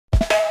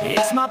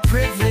It's my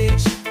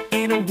privilege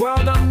in a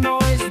world of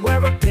noise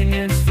where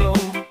opinions flow.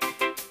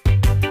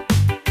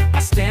 I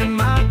stand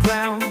my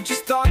ground,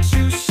 just thought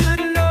you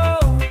should know.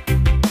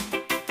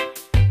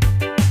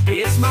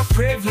 It's my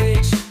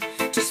privilege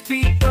to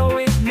speak though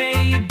it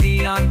may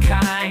be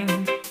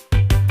unkind.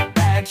 A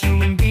bad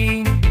human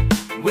being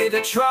with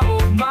a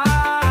troubled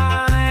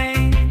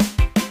mind.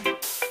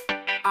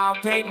 I'll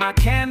paint my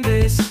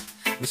canvas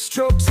with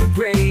strokes of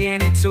gray,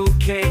 and it's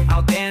okay,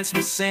 I'll dance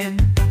with sin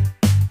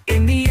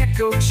in the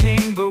echo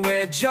chamber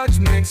where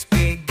judgments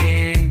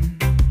begin.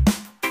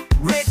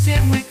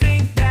 Written with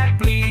ink that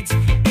bleeds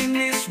in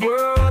this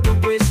world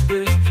of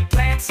whispers,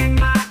 planting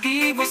my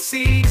evil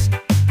seeds.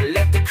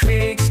 Let the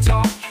critics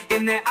talk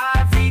in their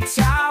ivory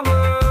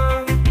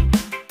tower.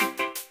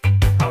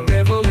 I'll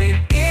revel in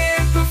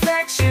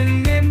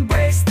imperfection,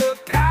 embrace the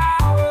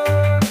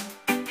power.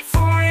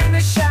 For in the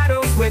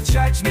shadows where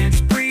judgments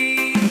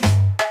breathe,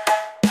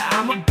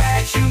 I'm a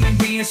bad human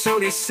being, so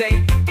they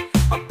say.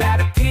 A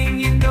bad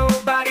opinion,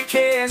 nobody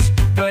cares.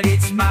 But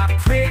it's my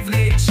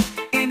privilege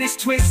in this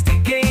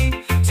twisted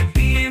game to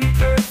be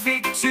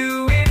imperfect,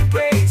 to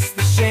embrace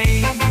the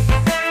shame.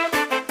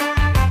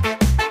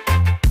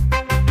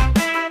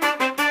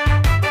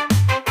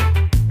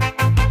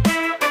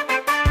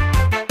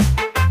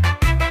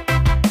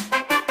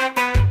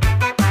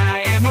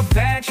 I am a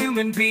bad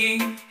human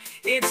being.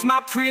 It's my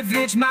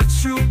privilege, my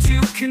truth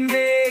to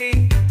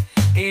convey.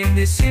 In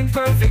this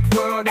imperfect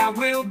world I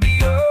will be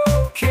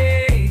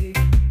okay.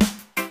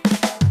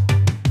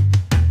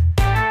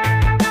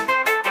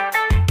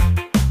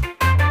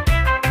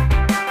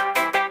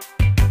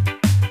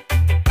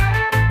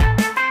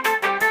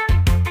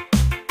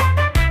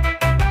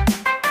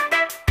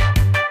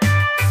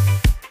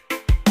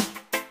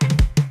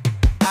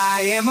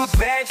 I am a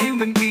bad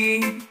human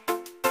being.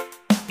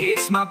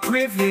 It's my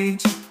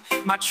privilege,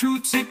 my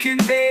truth to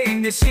convey.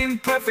 In this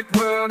imperfect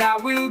world I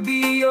will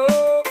be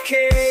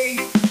okay.